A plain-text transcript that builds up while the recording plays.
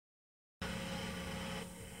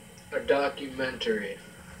a documentary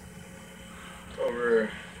over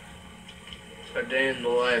a day in the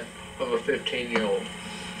life of a 15-year-old.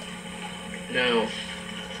 Now,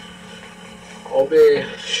 I'll be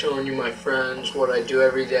showing you my friends, what I do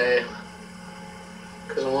every day,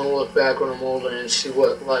 because I want to look back when I'm older and see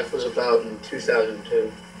what life was about in 2002.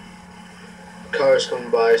 Cars come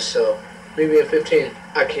by, so maybe at 15,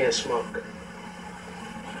 I can't smoke.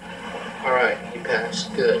 Alright, he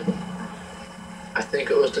passed. Good. I think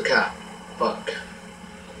it was the cop. Fuck.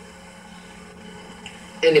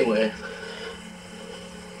 Anyway,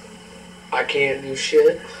 I can't do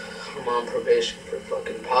shit. I'm on probation for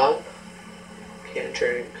fucking pot. Can't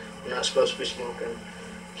drink. I'm not supposed to be smoking.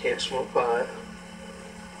 Can't smoke pot.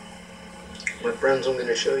 My friends I'm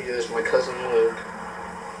gonna show you is my cousin Luke,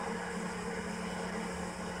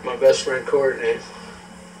 my best friend Courtney,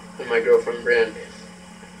 and my girlfriend Brandy.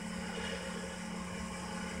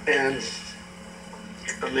 And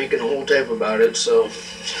I'm making a whole tape about it, so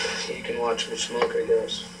you can watch me smoke, I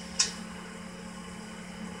guess.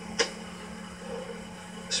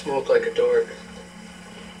 Smoke like a dork.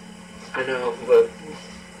 I know, but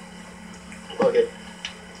fuck it.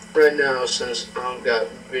 Right now, since I don't got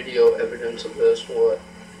video evidence of this, what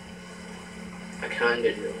I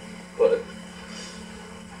kinda do, but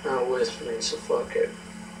not with me, so fuck it.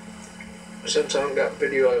 Since I don't got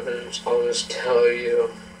video evidence, I'll just tell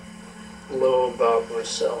you a little about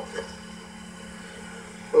myself.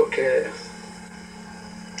 Okay, a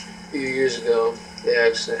few years ago, the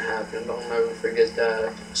accident happened. I'll never forget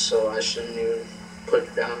that, so I shouldn't even put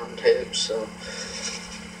it down on tape. So,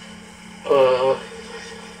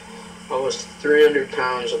 I was 300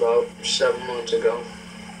 pounds about 7 months ago.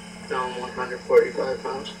 Now I'm 145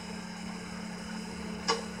 pounds.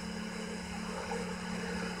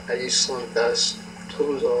 I used Slim Fast to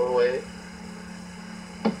lose all the weight.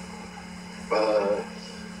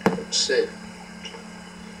 Let's see.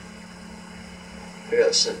 I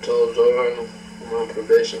got sent to Eldora. I'm on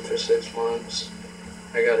probation for 6 months.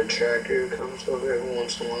 I got a tracker who comes over every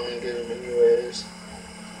once in a while and gives me UAs.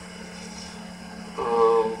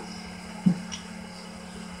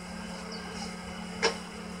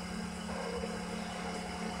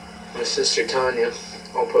 My sister Tanya,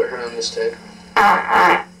 I'll put her on this tape.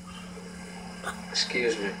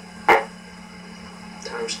 Excuse me.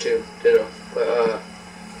 Times 2, ditto. But,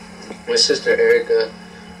 my sister Erica,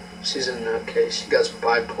 she's in that case. She got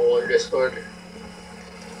bipolar disorder.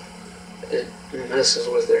 It messes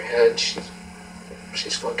with her head.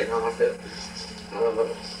 She's fucking off it.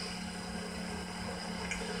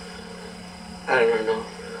 I don't know.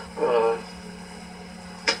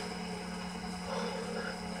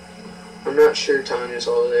 I'm not sure Tanya's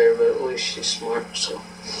all there, but at least she's smart, so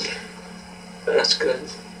that's good.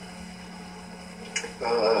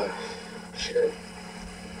 Shit.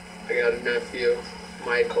 I got a nephew,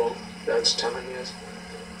 Michael, that's Tanya's.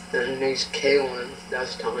 And her niece Kaylin,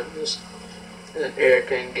 that's Tanya's. And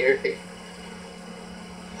Erica and Gary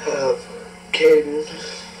have Caden.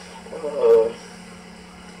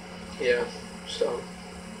 Yeah, so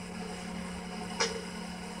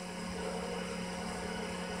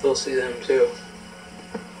they'll see them too.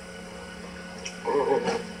 I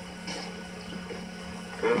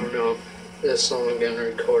don't know if this song getting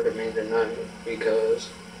recorded me tonight because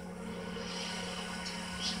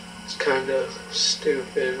it's kind of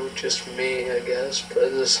stupid with just me, I guess, but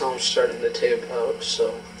this song's starting to tape out,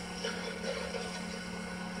 so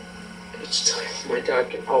it's my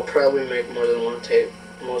document. I'll probably make more than one tape,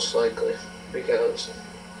 most likely, because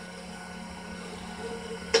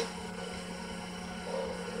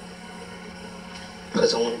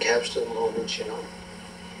I want to capture the moment, you know.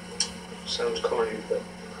 Sounds corny, but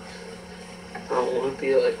I don't want to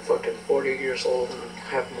be like fucking 40 years old and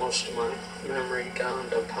have most of my memory gone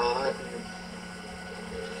to pot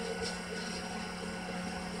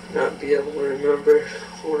and not be able to remember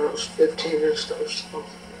when I was 15 and stuff, so.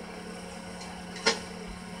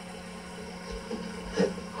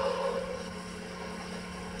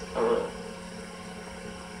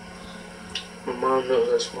 My mom knows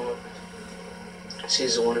I smoke.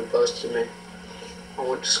 She's the one who busted me. I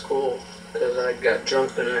went to school because I got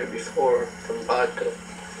drunk the night before from vodka.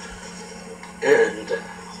 And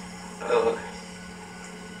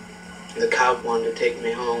the cop wanted to take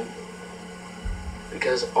me home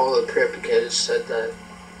because all the preppy kids said that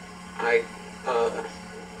I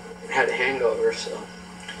had a hangover, so.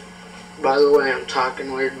 By the way, I'm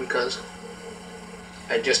talking weird because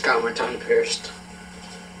I just got my tongue pierced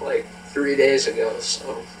like 3 days ago,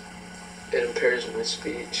 so it impairs my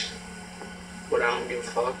speech, but I don't give a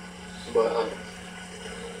fuck. But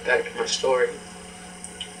back to my story.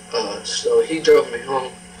 So he drove me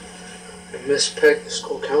home, And Miss Peck, the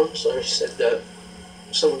school counselor, said that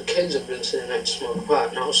some of the kids have been saying I'd smoke pot,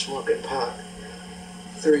 and I was smoking pot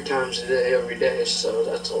 3 times a day, every day, so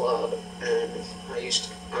that's a lot. And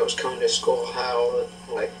I was coming to school high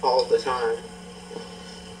like all the time.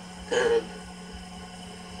 And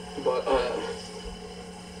but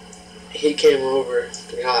he came over,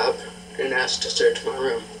 the cop, and asked to search my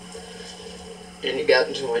room. And he got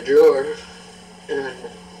into my drawer, and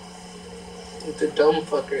the dumb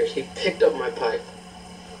fucker, he picked up my pipe,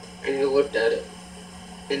 and he looked at it,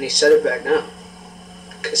 and he set it back down.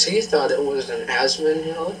 Because he thought it was an asthma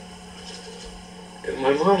inhaler. And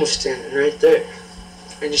my mom was standing right there.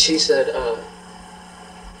 And she said,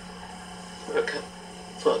 okay,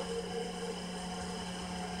 fuck.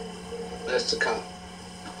 That's the cop.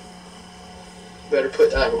 Better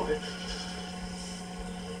put that away.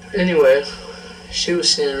 Anyway, she was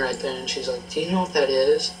standing right there and she's like, do you know what that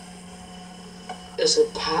is? It's a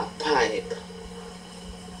pot pipe.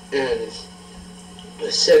 And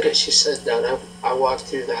the second she said that, I walked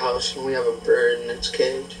through the house and we have a bird in its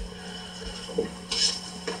cage.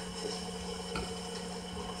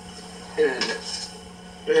 And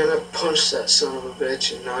man, I punched that son of a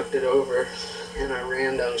bitch and knocked it over. And I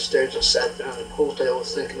ran downstairs and sat down and the whole day I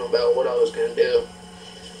was thinking about what I was going to do.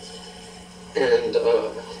 And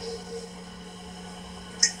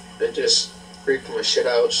it just freaked my shit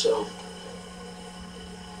out, so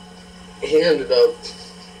he ended up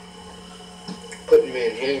putting me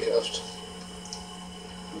in handcuffs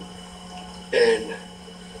and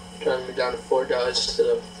driving me down to Fort Dodge to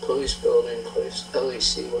the police building,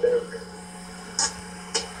 LEC, whatever.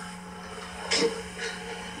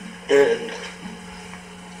 And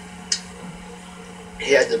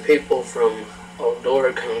he had the people from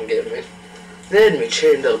Eldora come get me. They had me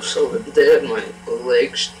chained up, so they had my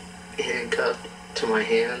legs handcuffed to my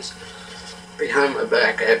hands behind my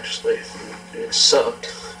back, actually, and it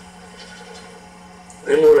sucked.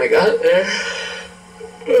 And when I got there,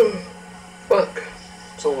 fuck,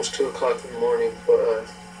 it's almost 2 o'clock in the morning, but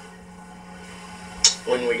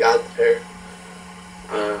when we got there,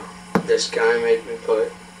 this guy made me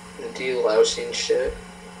put delousing shit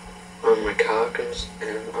on my cock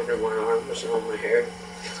and under my arms and on my hair.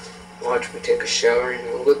 Watched me take a shower and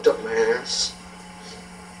he looked up my ass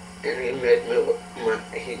and he made me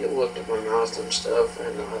he looked at my mouth and stuff,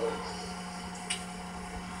 and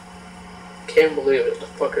can't believe it, the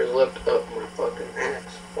fucker looked up my fucking ass.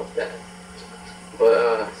 Fuck that.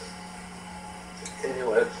 But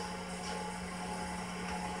anyway,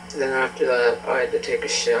 then after that I had to take a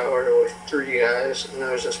shower with 3 guys, and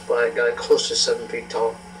there was this black guy close to 7 feet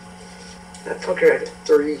tall. That fucker had a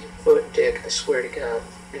 3-foot dick, I swear to God,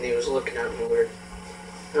 and he was looking at me weird.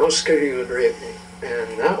 I was scared he would rape me,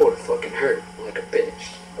 and that would fucking hurt like a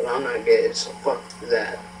bitch. But I'm not gay, so fuck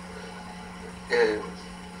that. And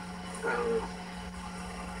I don't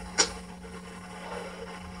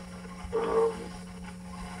know.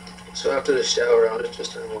 So after the shower, I was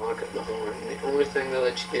just unlocking the horn. The only thing they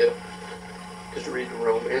let you do is read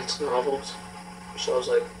romance novels. So I was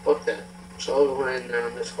like, fuck that. So I was laying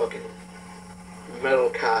down in this fucking metal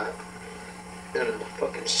cot in a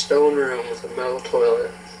fucking stone room with a metal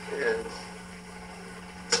toilet, and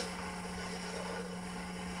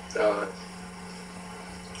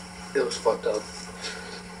it was fucked up.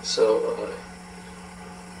 So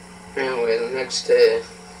anyway, the next day,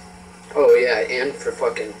 oh yeah, and for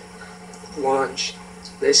fucking lunch,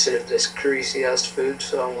 they served this greasy ass food,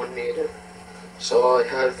 so I wouldn't eat it. So all I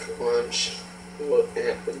had for lunch,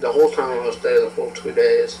 the whole time I was there, the whole 2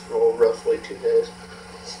 days, or roughly 2 days,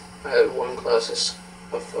 I had 1 glass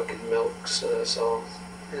of fucking milk, so that's all.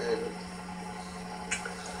 And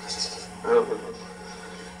I don't know,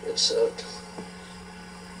 it sucked.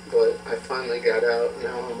 But I finally got out.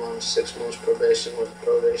 Now I'm on 6 months probation with a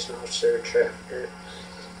probation officer, trafficker,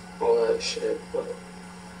 all that shit. But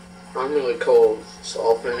I'm really cold, so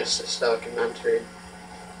I'll finish this documentary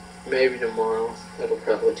maybe tomorrow. It'll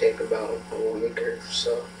probably take about a week or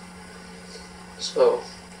so. So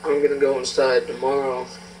I'm gonna go inside tomorrow.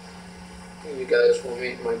 You guys will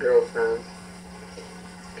meet my girlfriend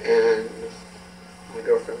and my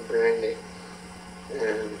girlfriend Brandy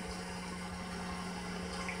and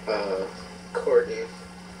Courtney.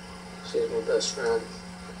 She's my best friend.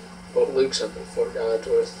 But Luke's up in Fort Dodge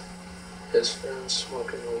with his friends,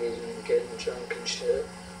 smoking weed and getting drunk and shit,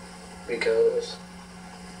 because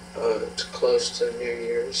it's close to New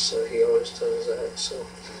Year's, so he always does that. So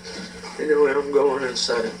anyway, I'm going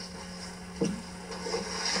inside.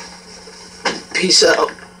 Peace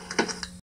out.